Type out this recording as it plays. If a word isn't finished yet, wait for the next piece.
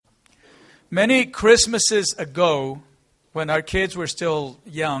Many Christmases ago, when our kids were still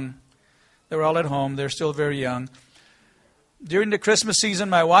young, they were all at home, they're still very young. During the Christmas season,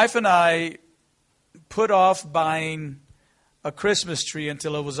 my wife and I put off buying a Christmas tree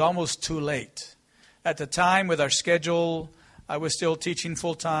until it was almost too late. At the time, with our schedule, I was still teaching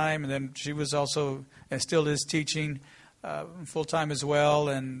full-time, and then she was also, and still is teaching full-time as well,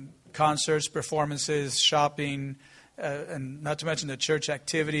 and concerts, performances, shopping, and not to mention the church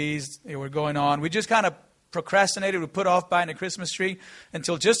activities that were going on. We just kind of procrastinated. We put off buying a Christmas tree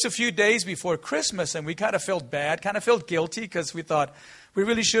until just a few days before Christmas, and we kind of felt bad, kind of felt guilty, because we thought we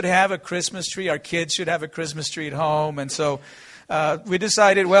really should have a Christmas tree. Our kids should have a Christmas tree at home, and so we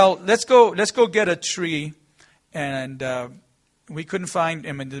decided, well, let's go get a tree, and we couldn't find.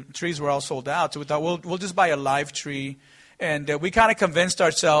 I mean, the trees were all sold out, so we thought we'll just buy a live tree, and we kind of convinced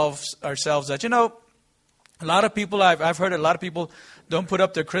ourselves that a lot of people, I've heard a lot of people don't put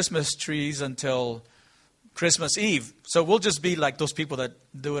up their Christmas trees until Christmas Eve. So we'll just be like those people that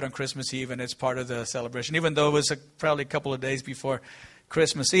do it on Christmas Eve, and it's part of the celebration, even though it was probably a couple of days before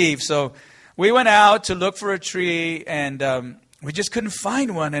Christmas Eve. So we went out to look for a tree, and we just couldn't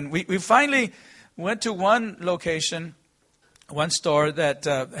find one. And we finally went to one location, one store that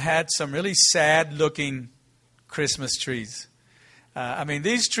had some really sad-looking Christmas trees. I mean,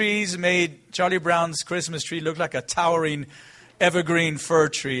 these trees made Charlie Brown's Christmas tree look like a towering evergreen fir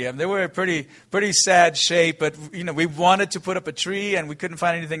tree. I mean, they were a pretty sad shape, but we wanted to put up a tree, and we couldn't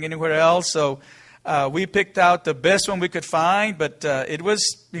find anything anywhere else. So we picked out the best one we could find, but it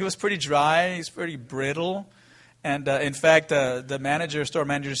was pretty dry. It's pretty brittle, and in fact, the store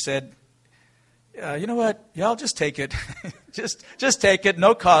manager said, "You know what? Y'all just take it, just take it,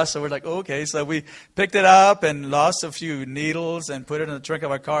 no cost." So we're like, okay. So we picked it up and lost a few needles and put it in the trunk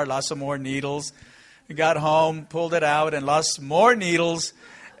of our car. Lost some more needles. We got home, pulled it out, and lost more needles,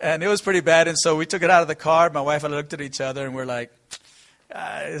 and it was pretty bad. And so we took it out of the car. My wife and I looked at each other, and we're like,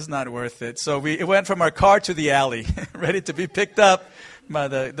 it's not worth it. So it went from our car to the alley, ready to be picked up by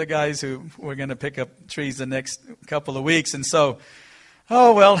the guys who were going to pick up trees the next couple of weeks. And so,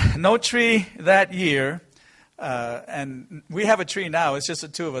 oh well, no tree that year, and we have a tree now. It's just the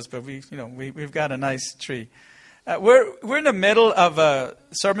two of us, but we've got a nice tree. We're in the middle of a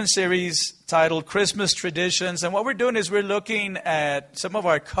sermon series titled Christmas Traditions, and what we're doing is we're looking at some of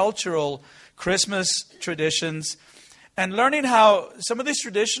our cultural Christmas traditions and learning how some of these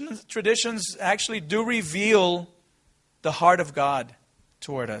traditions actually do reveal the heart of God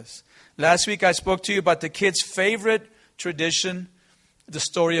toward us. Last week I spoke to you about the kids' favorite tradition, the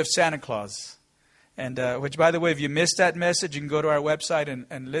story of Santa Claus. And which, by the way, if you missed that message, you can go to our website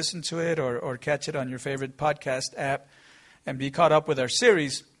and listen to it or catch it on your favorite podcast app and be caught up with our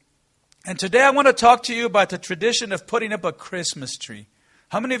series. And today I want to talk to you about the tradition of putting up a Christmas tree.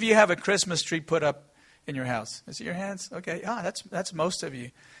 How many of you have a Christmas tree put up in your house? I see your hands. Okay, that's most of you.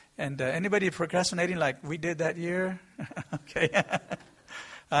 And anybody procrastinating like we did that year? Okay.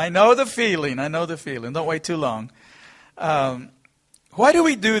 I know the feeling. Don't wait too long. Why do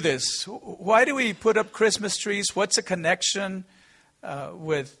we do this? Why do we put up Christmas trees? What's the connection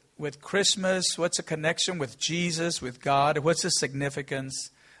with Christmas? What's the connection with Jesus, with God? What's the significance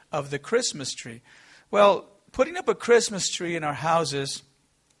of the Christmas tree? Well, putting up a Christmas tree in our houses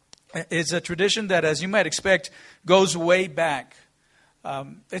is a tradition that, as you might expect, goes way back.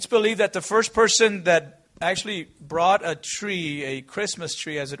 It's believed that the first person that actually brought a tree, a Christmas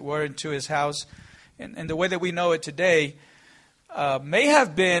tree, as it were, into his house, in the way that we know it today, may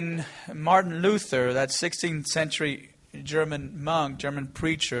have been Martin Luther, that 16th century German monk, German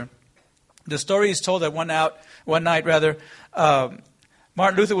preacher. The story is told that one night,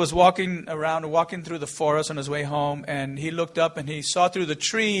 Martin Luther was walking through the forest on his way home, and he looked up and he saw through the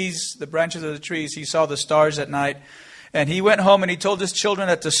trees, the branches of the trees, he saw the stars at night. And he went home and he told his children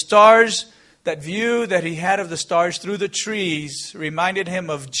that the stars, that view that he had of the stars through the trees, reminded him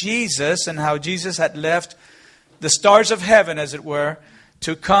of Jesus and how Jesus had left the stars of heaven, as it were,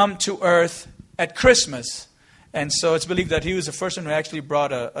 to come to earth at Christmas. And so it's believed that he was the first one who actually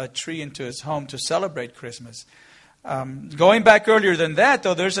brought a tree into his home to celebrate Christmas. Going back earlier than that,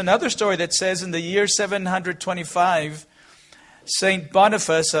 though, there's another story that says in the year 725, St.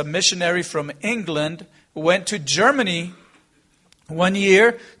 Boniface, a missionary from England, went to Germany one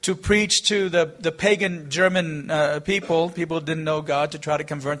year to preach to the pagan German people who didn't know God, to try to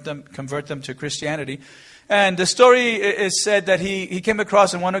convert them to Christianity. And the story is said that he came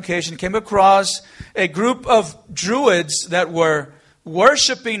across, on one occasion, a group of Druids that were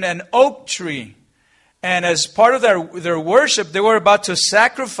worshiping an oak tree. And as part of their worship, they were about to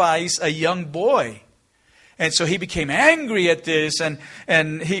sacrifice a young boy. And so he became angry at this,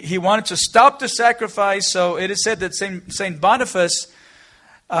 and he wanted to stop the sacrifice. So it is said that Saint Boniface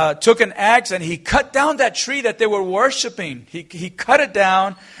took an axe and he cut down that tree that they were worshiping. He cut it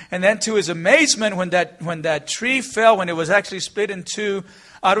down, and then to his amazement, when that tree fell, when it was actually split in two,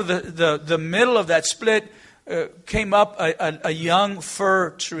 out of the middle of that split came up a young fir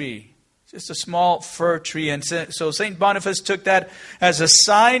tree. Just a small fir tree. And so St. Boniface took that as a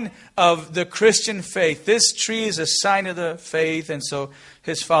sign of the Christian faith. This tree is a sign of the faith. And so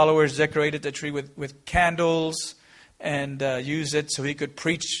his followers decorated the tree with candles and used it so he could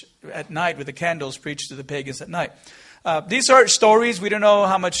preach at night with the candles, preach to the pagans at night. These are stories. We don't know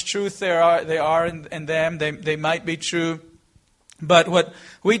how much truth there are in them. They might be true. But what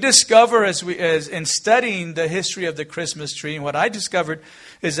we discover as in studying the history of the Christmas tree, and what I discovered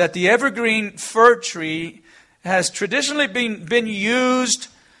is that the evergreen fir tree has traditionally been used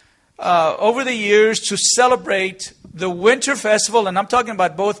over the years to celebrate the winter festival, and I'm talking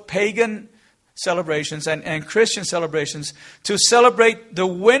about both pagan celebrations and Christian celebrations, to celebrate the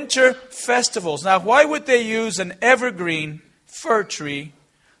winter festivals. Now, why would they use an evergreen fir tree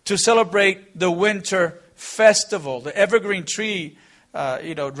to celebrate the winter festival? The evergreen tree,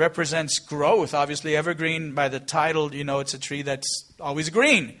 represents growth. Obviously, evergreen, by the title, it's a tree that's always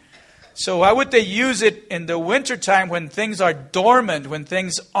green. So why would they use it in the wintertime when things are dormant, when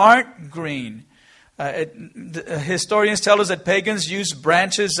things aren't green? Historians tell us that pagans used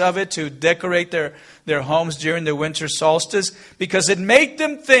branches of it to decorate their homes during the winter solstice because it made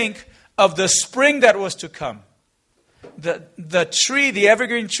them think of the spring that was to come. The tree, the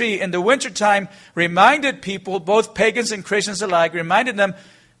evergreen tree, in the wintertime reminded people, both pagans and Christians alike, reminded them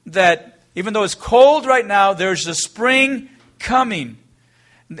that even though it's cold right now, there's a spring coming.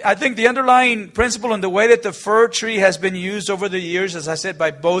 I think the underlying principle in the way that the fir tree has been used over the years, as I said,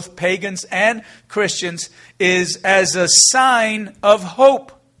 by both pagans and Christians, is as a sign of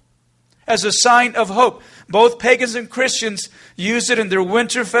hope. As a sign of hope. Both pagans and Christians use it in their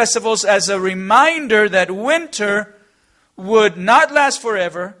winter festivals as a reminder that winter would not last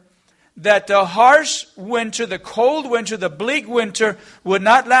forever, that the harsh winter, the cold winter, the bleak winter would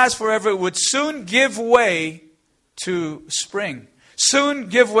not last forever. It would soon give way to spring, soon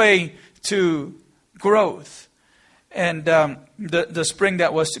give way to growth, and the spring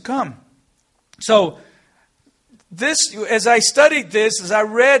that was to come. So this, as I studied this, as I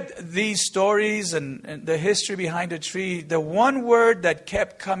read these stories and the history behind the tree, the one word that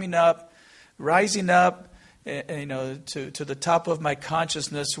kept coming up, rising up, to the top of my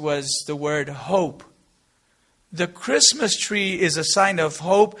consciousness was the word hope. The Christmas tree is a sign of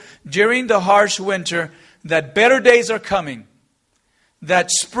hope during the harsh winter that better days are coming, that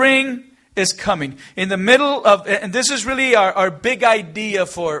spring is coming. In the middle of, and this is really our big idea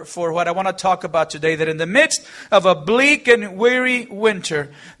for what I want to talk about today, that in the midst of a bleak and weary winter,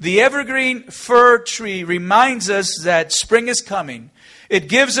 the evergreen fir tree reminds us that spring is coming. It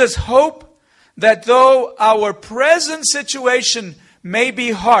gives us hope that though our present situation may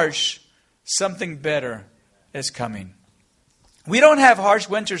be harsh, something better is coming. We don't have harsh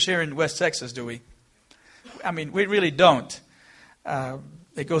winters here in West Texas, do we? I mean, we really don't.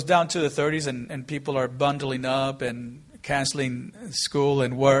 It goes down to the 30s and people are bundling up and canceling school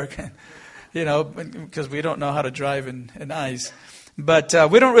and work, because we don't know how to drive in ice. But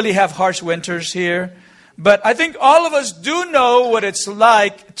we don't really have harsh winters here. But I think all of us do know what it's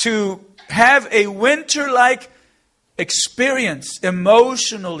like to have a winter-like experience,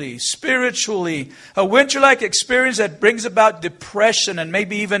 emotionally, spiritually, a winter-like experience that brings about depression and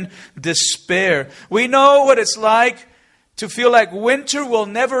maybe even despair. We know what it's like to feel like winter will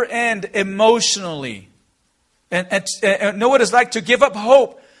never end emotionally, and know what it's like to give up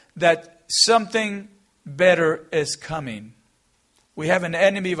hope that something better is coming. We have an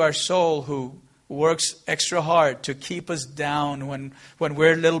enemy of our soul who works extra hard to keep us down when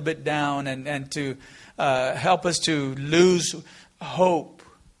we're a little bit down, and to help us to lose hope,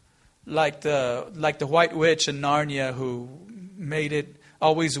 like the White Witch in Narnia, who made it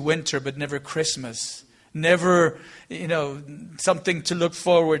always winter but never Christmas, never something to look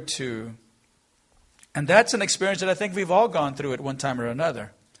forward to. And that's an experience that I think we've all gone through at one time or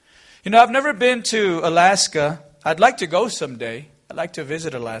another. I've never been to Alaska. I'd like to go someday. I'd like to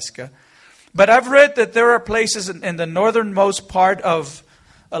visit Alaska. But I've read that there are places in the northernmost part of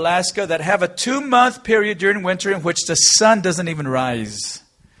Alaska that have a 2-month period during winter in which the sun doesn't even rise.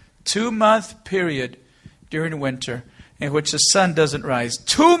 2-month period during winter in which the sun doesn't rise.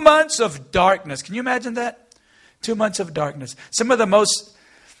 2 months of darkness. Can you imagine that? 2 months of darkness. Some of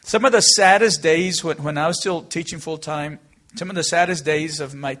the saddest days when I was still teaching full time some of the saddest days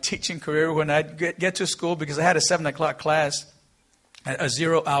of my teaching career when I'd get to school, because I had a 7 o'clock class, a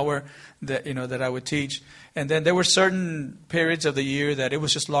 0 hour that I would teach. And then there were certain periods of the year that it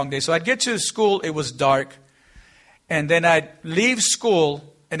was just long days. So I'd get to school, it was dark. And then I'd leave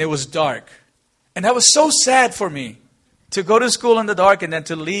school and it was dark. And that was so sad for me, to go to school in the dark and then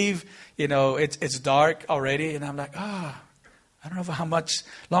to leave, it's dark already. And I'm like, I don't know how much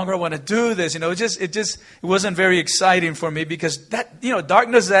longer I want to do this. It wasn't very exciting for me, because that,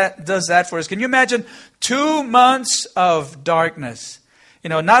 darkness does that for us. Can you imagine 2 months of darkness?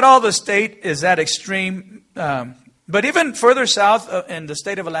 Not all the state is that extreme. But even further south in the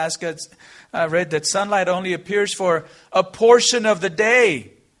state of Alaska, I read that sunlight only appears for a portion of the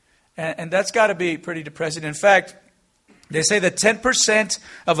day. And that's got to be pretty depressing. In fact, they say that 10%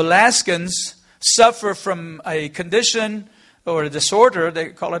 of Alaskans suffer from a condition or a disorder. They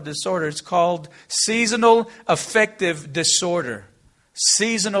call it disorder. It's called seasonal affective disorder.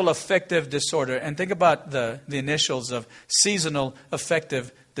 Seasonal affective disorder. And think about the initials of seasonal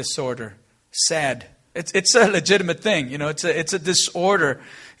affective disorder. SAD. It's a legitimate thing. It's a disorder.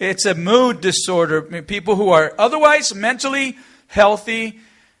 It's a mood disorder. I mean, people who are otherwise mentally healthy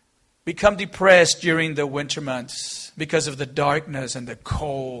become depressed during the winter months because of the darkness and the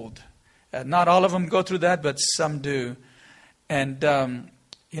cold. Not all of them go through that, but some do. And, I'd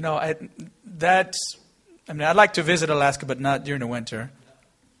like to visit Alaska, but not during the winter.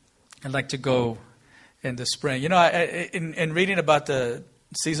 I'd like to go in the spring. In reading about the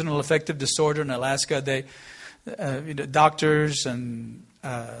seasonal affective disorder in Alaska, doctors and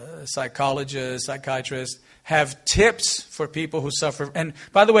psychologists, psychiatrists have tips for people who suffer. And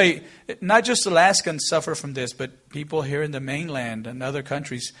by the way, not just Alaskans suffer from this, but people here in the mainland and other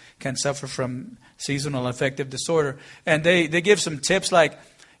countries can suffer from seasonal affective disorder. And they give some tips like,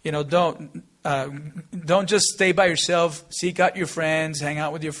 don't just stay by yourself. Seek out your friends, hang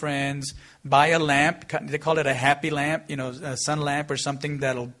out with your friends, buy a lamp. They call it a happy lamp, a sun lamp or something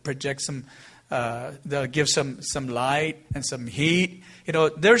that'll project they'll give some light and some heat.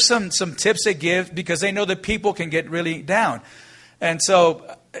 There's some tips they give, because they know that people can get really down. And so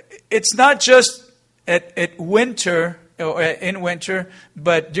it's not just at winter or in winter,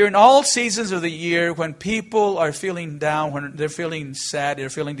 but during all seasons of the year, when people are feeling down, when they're feeling sad, they're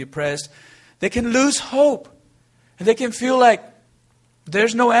feeling depressed, they can lose hope. And they can feel like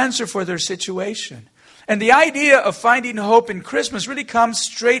there's no answer for their situation. And the idea of finding hope in Christmas really comes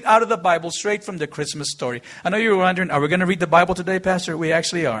straight out of the Bible, straight from the Christmas story. I know you were wondering, are we going to read the Bible today, Pastor? We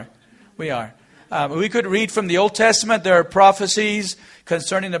actually are. We are. We could read from the Old Testament. There are prophecies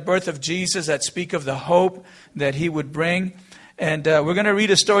concerning the birth of Jesus that speak of the hope that he would bring. And we're going to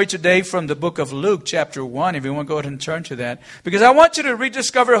read a story today from the book of Luke, chapter 1, if you want to go ahead and turn to that. Because I want you to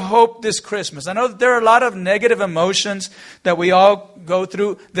rediscover hope this Christmas. I know that there are a lot of negative emotions that we all go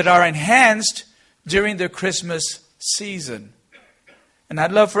through that are enhanced during the Christmas season. And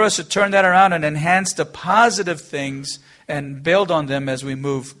I'd love for us to turn that around and enhance the positive things and build on them as we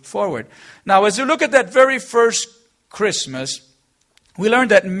move forward. Now, as we look at that very first Christmas, we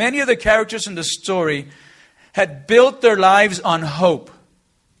learned that many of the characters in the story had built their lives on hope.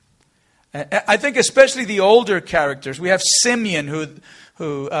 I think especially the older characters. We have Simeon,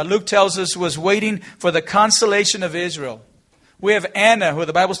 who Luke tells us was waiting for the consolation of Israel. We have Anna, who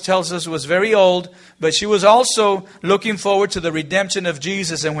the Bible tells us was very old, but she was also looking forward to the redemption of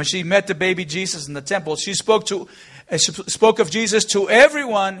Jesus. And when she met the baby Jesus in the temple, she spoke of Jesus to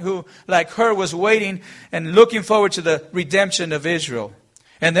everyone who, like her, was waiting and looking forward to the redemption of Israel.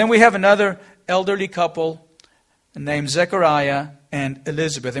 And then we have another elderly couple named Zechariah and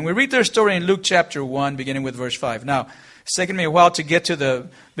Elizabeth. And we read their story in Luke chapter 1, beginning with verse 5. Now, it's taken me a while to get to the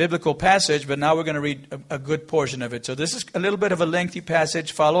biblical passage, but now we're going to read a good portion of it. So this is a little bit of a lengthy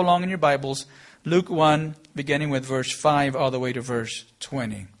passage. Follow along in your Bibles. Luke 1, beginning with verse 5 all the way to verse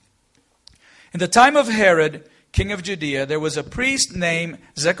 20. In the time of Herod, king of Judea, there was a priest named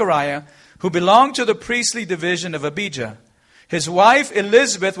Zechariah who belonged to the priestly division of Abijah. His wife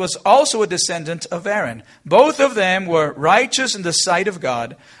Elizabeth was also a descendant of Aaron. Both of them were righteous in the sight of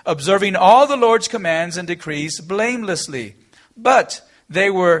God, observing all the Lord's commands and decrees blamelessly. But they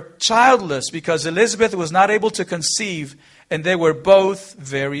were childless because Elizabeth was not able to conceive, and they were both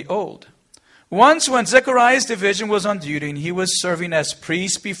very old. Once when Zechariah's division was on duty and he was serving as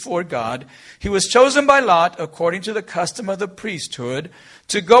priest before God, he was chosen by Lot, according to the custom of the priesthood,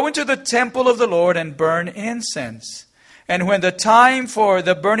 to go into the temple of the Lord and burn incense. And when the time for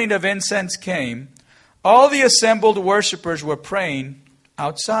the burning of incense came, all the assembled worshippers were praying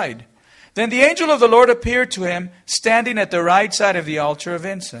outside. Then the angel of the Lord appeared to him, standing at the right side of the altar of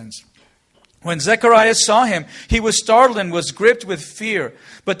incense. When Zechariah saw him, he was startled and was gripped with fear.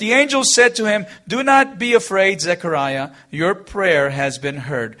 But the angel said to him, "Do not be afraid, Zechariah. Your prayer has been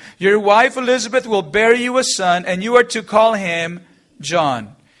heard. Your wife Elizabeth will bear you a son, and you are to call him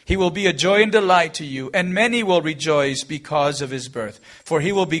John. He will be a joy and delight to you, and many will rejoice because of his birth. For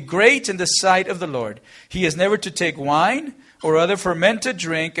he will be great in the sight of the Lord. He is never to take wine or other fermented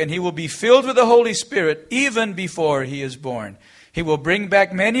drink, and he will be filled with the Holy Spirit even before he is born. He will bring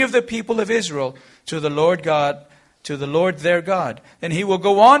back many of the people of Israel to the Lord their God. And he will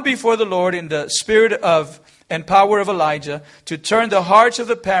go on before the Lord in the spirit of and power of Elijah, to turn the hearts of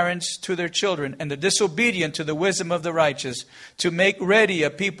the parents to their children, and the disobedient to the wisdom of the righteous, to make ready a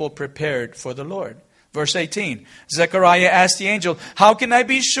people prepared for the Lord." Verse 18, Zechariah asked the angel, "How can I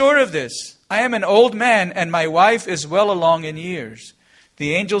be sure of this? I am an old man, and my wife is well along in years."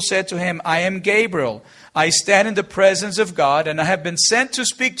 The angel said to him, "I am Gabriel. I stand in the presence of God, and I have been sent to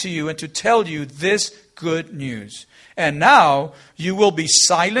speak to you and to tell you this good news. And now you will be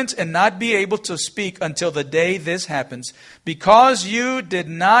silent and not be able to speak until the day this happens, because you did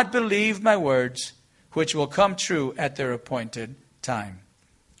not believe my words, which will come true at their appointed time."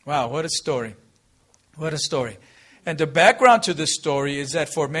 Wow, what a story. What a story. And the background to this story is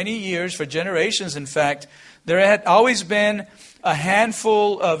that for many years, for generations in fact, there had always been a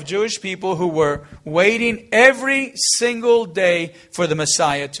handful of Jewish people who were waiting every single day for the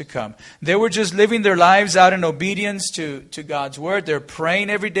Messiah to come. They were just living their lives out in obedience to God's word. They're praying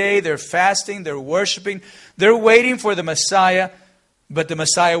every day. They're fasting. They're worshiping. They're waiting for the Messiah, but the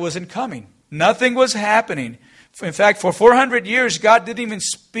Messiah wasn't coming. Nothing was happening. In fact, for 400 years, God didn't even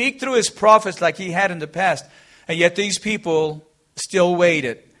speak through his prophets like he had in the past. And yet these people still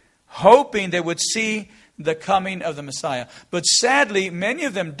waited, hoping they would see the coming of the Messiah. But sadly, many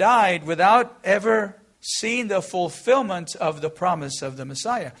of them died without ever seeing the fulfillment of the promise of the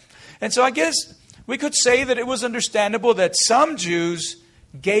Messiah. And so I guess we could say that it was understandable that some Jews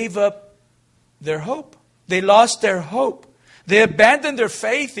gave up their hope. They lost their hope. They abandoned their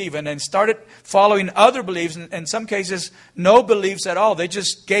faith even and started following other beliefs. In some cases, no beliefs at all. They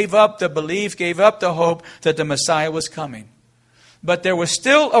just gave up the belief, gave up the hope that the Messiah was coming. But there was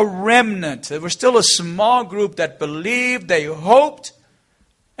still a remnant. There was still a small group that believed, they hoped,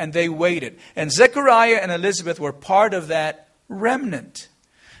 and they waited. And Zechariah and Elizabeth were part of that remnant.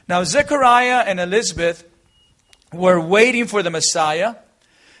 Now, Zechariah and Elizabeth were waiting for the Messiah.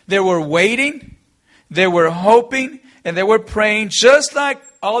 They were waiting, they were hoping, and they were praying just like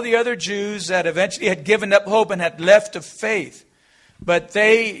all the other Jews that eventually had given up hope and had left the faith. But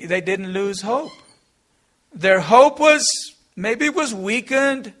they didn't lose hope. Their hope was... maybe it was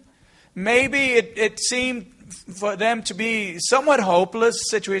weakened. Maybe it seemed for them to be somewhat hopeless.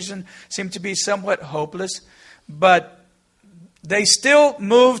 The situation seemed to be somewhat hopeless. But they still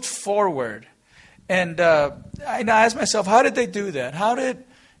moved forward. And I asked myself, how did they do that? How did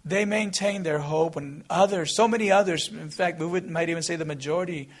they maintain their hope when others, so many others, in fact, might even say the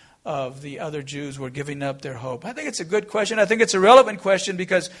majority of the other Jews were giving up their hope? I think it's a good question. I think it's a relevant question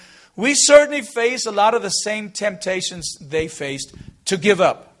because we certainly face a lot of the same temptations they faced to give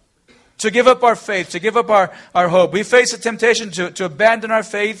up our faith, to give up our hope. We face a temptation to abandon our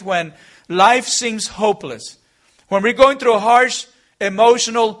faith when life seems hopeless, when we're going through a harsh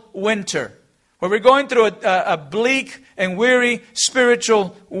emotional winter, when we're going through a bleak and weary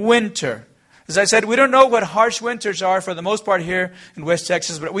spiritual winter. As I said, we don't know what harsh winters are for the most part here in West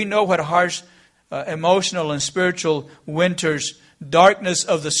Texas, but we know what harsh emotional and spiritual winters, darkness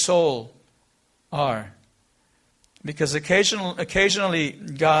of the soul, are. Because occasionally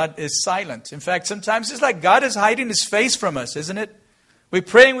God is silent. In fact, sometimes it's like God is hiding his face from us, isn't it? We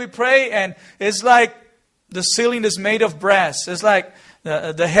pray, and it's like the ceiling is made of brass. It's like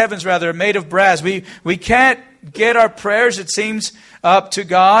the heavens, rather, are made of brass. We can't get our prayers, it seems, up to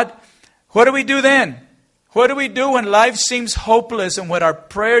God. What do we do then? What do we do when life seems hopeless and when our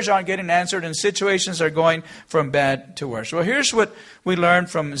prayers aren't getting answered and situations are going from bad to worse? Well, here's what we learned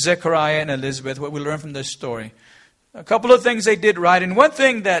from Zechariah and Elizabeth, what we learned from this story. A couple of things they did right, and one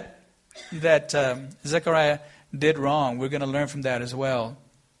thing that Zechariah did wrong. We're going to learn from that as well.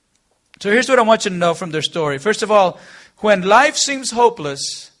 So here's what I want you to know from their story. First of all, when life seems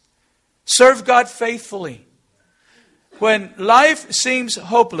hopeless, serve God faithfully. When life seems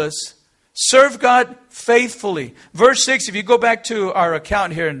hopeless, serve God faithfully. Verse 6, if you go back to our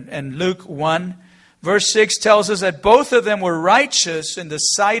account here in Luke 1, verse 6 tells us that both of them were righteous in the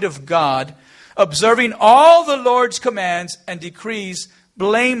sight of God, observing all the Lord's commands and decrees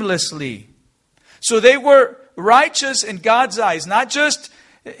blamelessly. So they were righteous in God's eyes, not just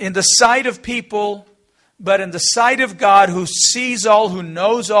in the sight of people, But in the sight of God, who sees all, who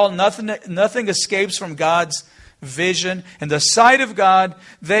knows all, nothing escapes from God's vision. In the sight of God,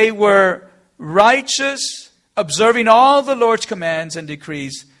 they were righteous, observing all the Lord's commands and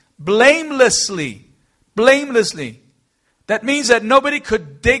decrees, blamelessly. Blamelessly. That means that nobody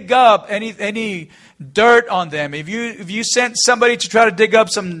could dig up any dirt on them. If you sent somebody to try to dig up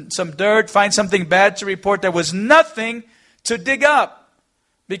some dirt, find something bad to report, there was nothing to dig up.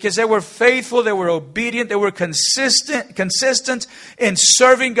 Because they were faithful, they were obedient, they were consistent in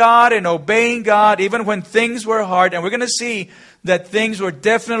serving God and obeying God, even when things were hard. And we're going to see that things were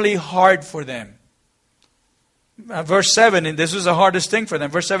definitely hard for them. Verse 7, and this was the hardest thing for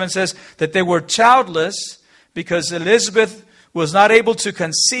them. Verse 7 says that they were childless because Elizabeth was not able to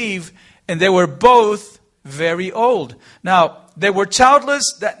conceive, and they were both very old. Now, they were childless.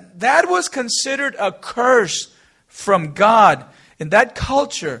 That was considered a curse from God. In that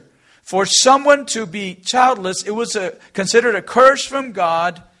culture, for someone to be childless, it was considered a curse from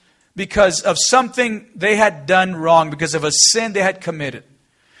God because of something they had done wrong, because of a sin they had committed.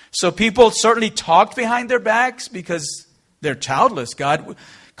 So people certainly talked behind their backs because they're childless. God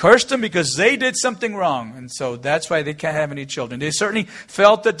cursed them because they did something wrong. And so that's why they can't have any children. They certainly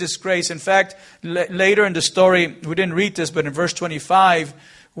felt the disgrace. In fact, later in the story, we didn't read this, but in verse 25,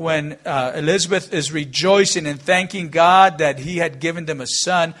 when Elizabeth is rejoicing and thanking God that He had given them a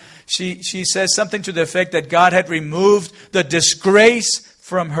son, she says something to the effect that God had removed the disgrace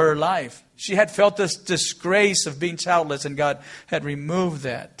from her life. She had felt this disgrace of being childless, and God had removed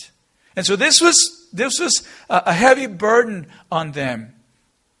that. And so this was a heavy burden on them.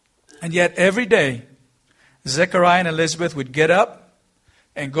 And yet every day, Zechariah and Elizabeth would get up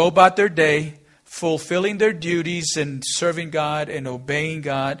and go about their day, fulfilling their duties and serving God and obeying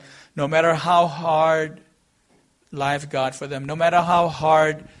God, no matter how hard life got for them, no matter how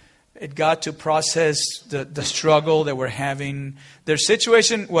hard it got to process the struggle they were having. Their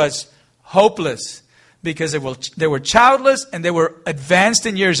situation was hopeless because they were childless and they were advanced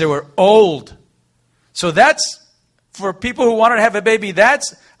in years. They were old. So that's, for people who wanted to have a baby,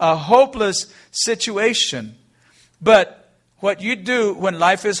 that's a hopeless situation. But what you do when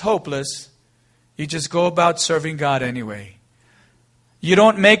life is hopeless, you just go about serving God anyway. You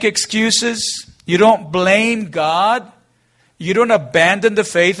don't make excuses. You don't blame God. You don't abandon the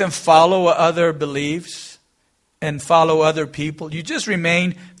faith and follow other beliefs and follow other people. You just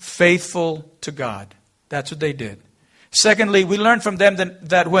remain faithful to God. That's what they did. Secondly, we learn from them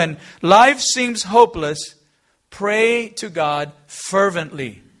that when life seems hopeless, pray to God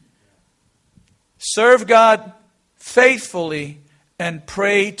fervently. Serve God faithfully and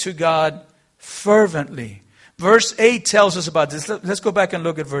pray to God fervently. Verse 8 tells us about this. Let's go back and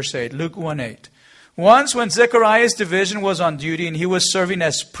look at verse 8. Luke 1:8. Once when Zechariah's division was on duty and he was serving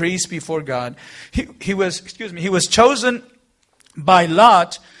as priest before God, he was chosen by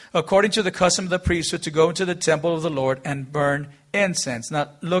lot according to the custom of the priesthood to go into the temple of the Lord and burn incense. Now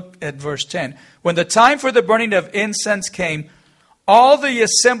look at verse 10. When the time for the burning of incense came, all the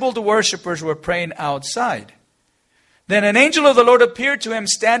assembled worshipers were praying outside. Then an angel of the Lord appeared to him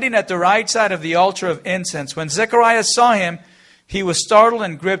standing at the right side of the altar of incense. When Zechariah saw him, he was startled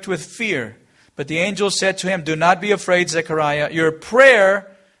and gripped with fear. But the angel said to him, "Do not be afraid, Zechariah. Your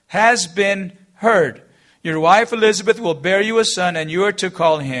prayer has been heard. Your wife Elizabeth will bear you a son, and you are to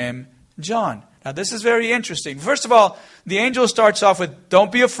call him John." Now this is very interesting. First of all, the angel starts off with,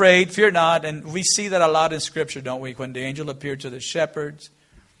 "Don't be afraid, fear not." And we see that a lot in Scripture, don't we? When the angel appeared to the shepherds,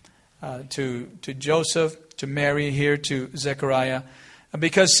 to Joseph, to Mary, here to Zechariah.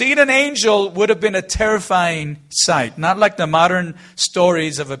 Because seeing an angel would have been a terrifying sight. Not like the modern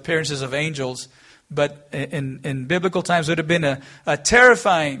stories of appearances of angels, but in biblical times it would have been a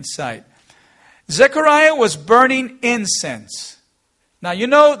terrifying sight. Zechariah was burning incense. Now you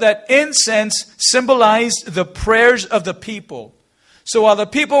know that incense symbolized the prayers of the people. So while the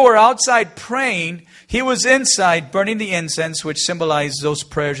people were outside praying, he was inside burning the incense, which symbolized those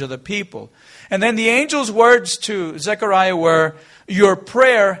prayers of the people. And then the angel's words to Zechariah were, "Your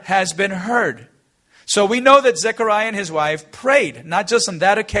prayer has been heard." So we know that Zechariah and his wife prayed, not just on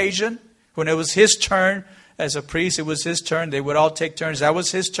that occasion, when it was his turn as a priest, it was his turn. They would all take turns. That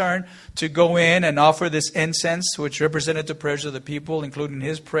was his turn to go in and offer this incense, which represented the prayers of the people, including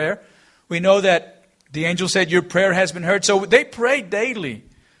his prayer. We know that the angel said, "Your prayer has been heard." So they prayed daily.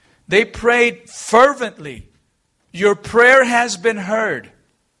 They prayed fervently. Your prayer has been heard.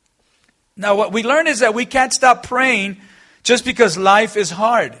 Now what we learn is that we can't stop praying just because life is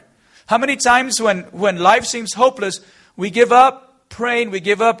hard. How many times when life seems hopeless, we give up praying, we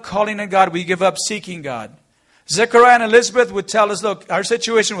give up calling on God, we give up seeking God. Zechariah and Elizabeth would tell us, look, our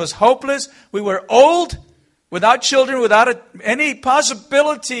situation was hopeless, we were old, without children, without any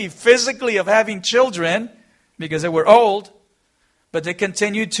possibility physically of having children, because they were old, but they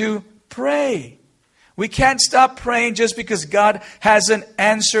continued to pray. We can't stop praying just because God hasn't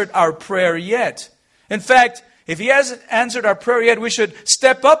answered our prayer yet. In fact, if He hasn't answered our prayer yet, we should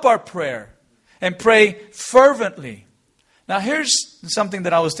step up our prayer and pray fervently. Now here's something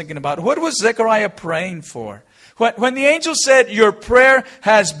that I was thinking about. What was Zechariah praying for? When the angel said, your prayer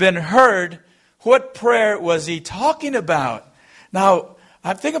has been heard, what prayer was he talking about? Now,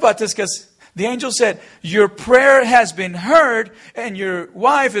 I'm thinking about this because the angel said, your prayer has been heard and your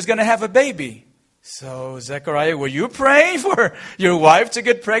wife is going to have a baby. So, Zechariah, were you praying for your wife to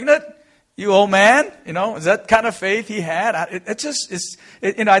get pregnant? You old man? Is that kind of faith he had?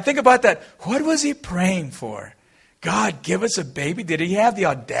 I think about that. What was he praying for? God, give us a baby? Did he have the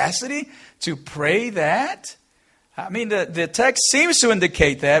audacity to pray that? I mean, the text seems to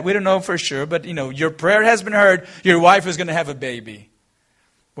indicate that. We don't know for sure, but, your prayer has been heard. Your wife is going to have a baby.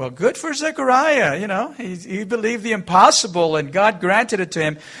 Well, good for Zechariah. He believed the impossible, and God granted it to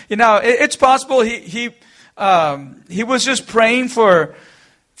him. It's possible he was just praying for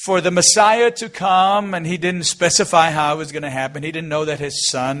the Messiah to come, and he didn't specify how it was going to happen. He didn't know that his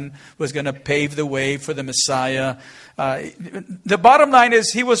son was going to pave the way for the Messiah. The bottom line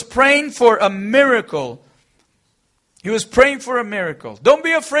is he was praying for a miracle. He was praying for a miracle. Don't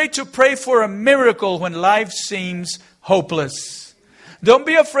be afraid to pray for a miracle when life seems hopeless. Don't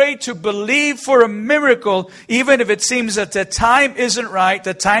be afraid to believe for a miracle, even if it seems that the time isn't right,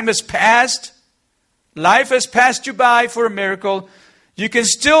 the time has passed, life has passed you by for a miracle. You can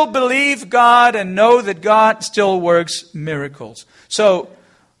still believe God and know that God still works miracles. So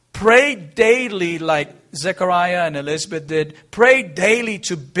pray daily like Zechariah and Elizabeth did. Pray daily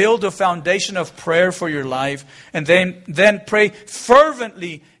to build a foundation of prayer for your life. And then pray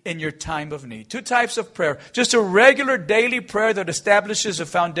fervently in your time of need. Two types of prayer. Just a regular daily prayer that establishes a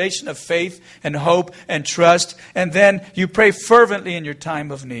foundation of faith and hope and trust. And then you pray fervently in your time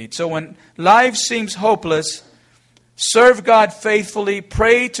of need. So when life seems hopeless, serve God faithfully,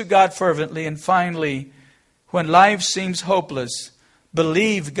 pray to God fervently, and finally, when life seems hopeless,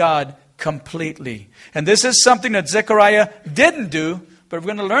 believe God completely. And this is something that Zechariah didn't do, but we're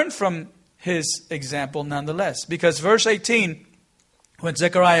going to learn from his example nonetheless. Because verse 18, when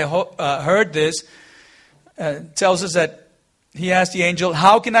Zechariah heard this, tells us that he asked the angel,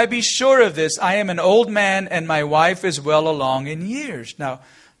 how can I be sure of this? I am an old man and my wife is well along in years. Now,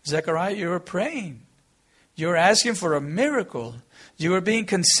 Zechariah, you were praying. You were asking for a miracle. You were being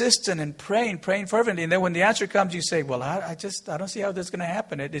consistent and praying fervently. And then when the answer comes, you say, well, I don't see how this is going to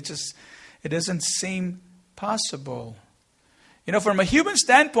happen. It doesn't seem possible. From a human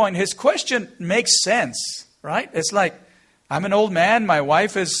standpoint, his question makes sense, right? It's like, I'm an old man. My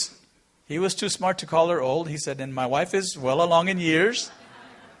wife he was too smart to call her old. He said, and my wife is well along in years.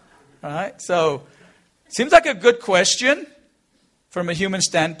 All right? So, seems like a good question from a human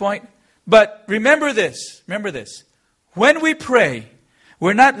standpoint. But remember this. When we pray,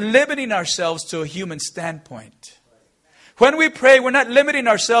 we're not limiting ourselves to a human standpoint. When we pray, we're not limiting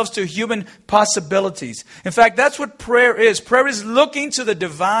ourselves to human possibilities. In fact, that's what prayer is. Prayer is looking to the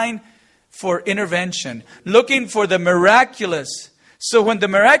divine for intervention, looking for the miraculous. So when the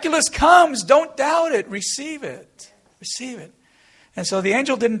miraculous comes, don't doubt it. Receive it. Receive it. And so the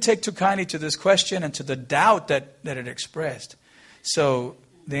angel didn't take too kindly to this question and to the doubt that it expressed. So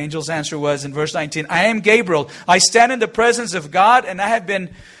the angel's answer was in verse 19, I am Gabriel. I stand in the presence of God, and I have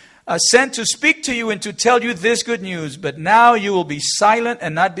been sent to speak to you and to tell you this good news. But now you will be silent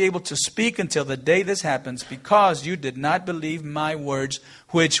and not be able to speak until the day this happens, because you did not believe my words,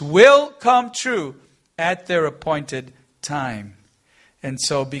 which will come true at their appointed time. And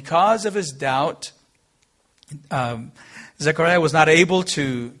so because of his doubt, Zechariah was not able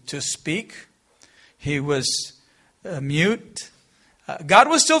to speak. He was mute. God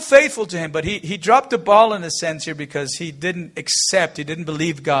was still faithful to him, but he dropped the ball in a sense here because he didn't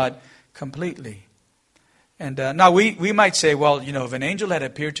believe God completely. And now we might say, well, if an angel had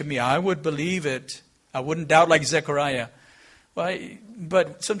appeared to me, I would believe it. I wouldn't doubt like Zechariah. Well,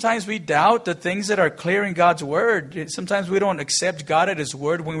 but sometimes we doubt the things that are clear in God's Word. Sometimes we don't accept God at His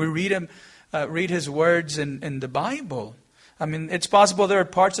Word when we read His words in the Bible. I mean, it's possible there are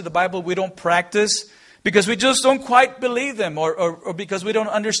parts of the Bible we don't practice because we just don't quite believe them, or because we don't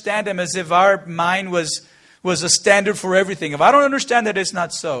understand them as if our mind was a standard for everything. If I don't understand that, it's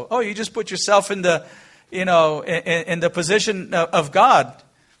not so. Oh, you just put yourself in the, in the position of God.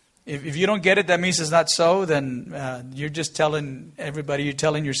 If you don't get it, that means it's not so. Then you're just telling everybody, you're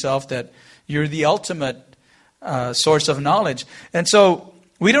telling yourself that you're the ultimate source of knowledge. And so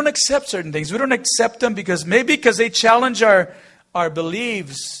We don't accept certain things. We don't accept them because they challenge our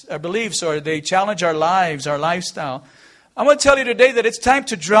beliefs, or they challenge our lives, our lifestyle. I'm going to tell you today that it's time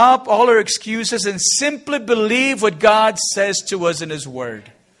to drop all our excuses and simply believe what God says to us in His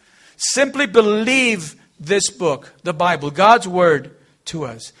Word. Simply believe this book, the Bible, God's Word to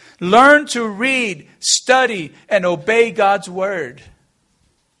us. Learn to read, study, and obey God's Word,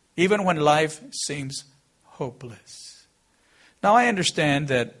 even when life seems hopeless. Now, I understand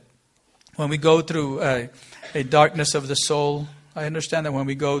that when we go through a darkness of the soul, I understand that when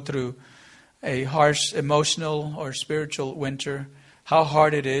we go through a harsh emotional or spiritual winter, how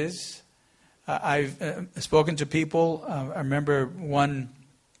hard it is. I've spoken to people. I remember one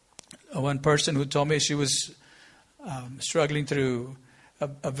person who told me she was struggling through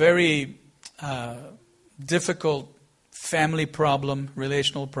a very difficult family problem,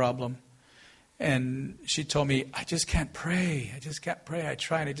 relational problem. And she told me, I just can't pray. I just can't pray. I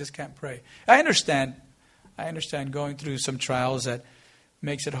try and I just can't pray. I understand going through some trials that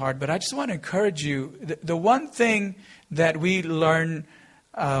makes it hard. But I just want to encourage you. The one thing that we learn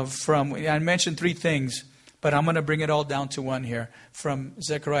from, I mentioned three things, but I'm going to bring it all down to one here. From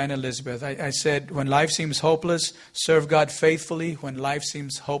Zechariah and Elizabeth. I said, when life seems hopeless, serve God faithfully. When life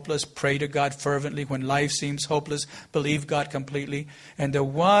seems hopeless, pray to God fervently. When life seems hopeless, believe God completely. And the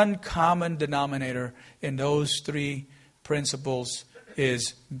one common denominator in those three principles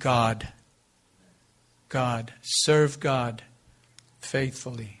is God. God. Serve God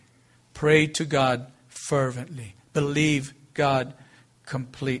faithfully. Pray to God fervently. Believe God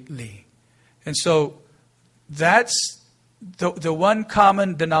completely. And so that's the one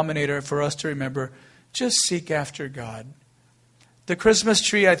common denominator for us to remember. Just seek after God. The Christmas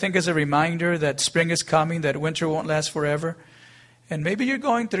tree, I think, is a reminder that spring is coming, that winter won't last forever. And maybe you're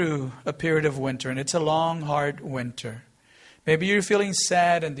going through a period of winter, and it's a long, hard winter. Maybe you're feeling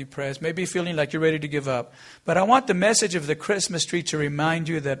sad and depressed. Maybe you're feeling like you're ready to give up. But I want the message of the Christmas tree to remind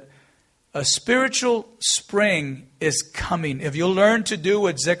you that a spiritual spring is coming. If you'll learn to do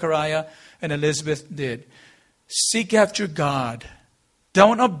what Zechariah and Elizabeth did. Seek after God.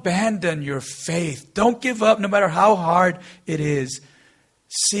 Don't abandon your faith. Don't give up no matter how hard it is.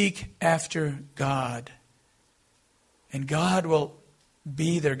 Seek after God. And God will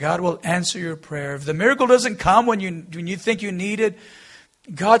be there. God will answer your prayer. If the miracle doesn't come when you think you need it,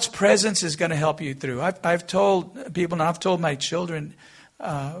 God's presence is going to help you through. I've told people, and I've told my children,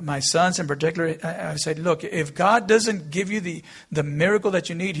 my sons in particular, I said, look, if God doesn't give you the miracle that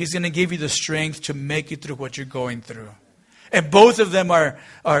you need, He's going to give you the strength to make you through what you're going through. And both of them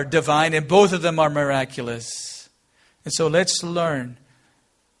are divine, and both of them are miraculous. And so let's learn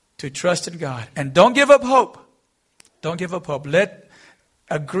to trust in God. And don't give up hope. Don't give up hope. Let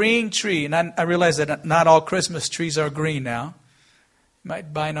a green tree, and I realize that not all Christmas trees are green now. You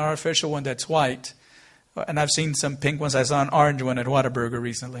might buy an artificial one that's white. And I've seen some pink ones. I saw an orange one at Whataburger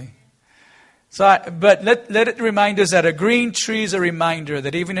recently. But let it remind us that a green tree is a reminder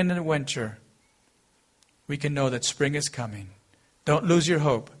that even in the winter, we can know that spring is coming. Don't lose your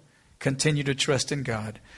hope. Continue to trust in God.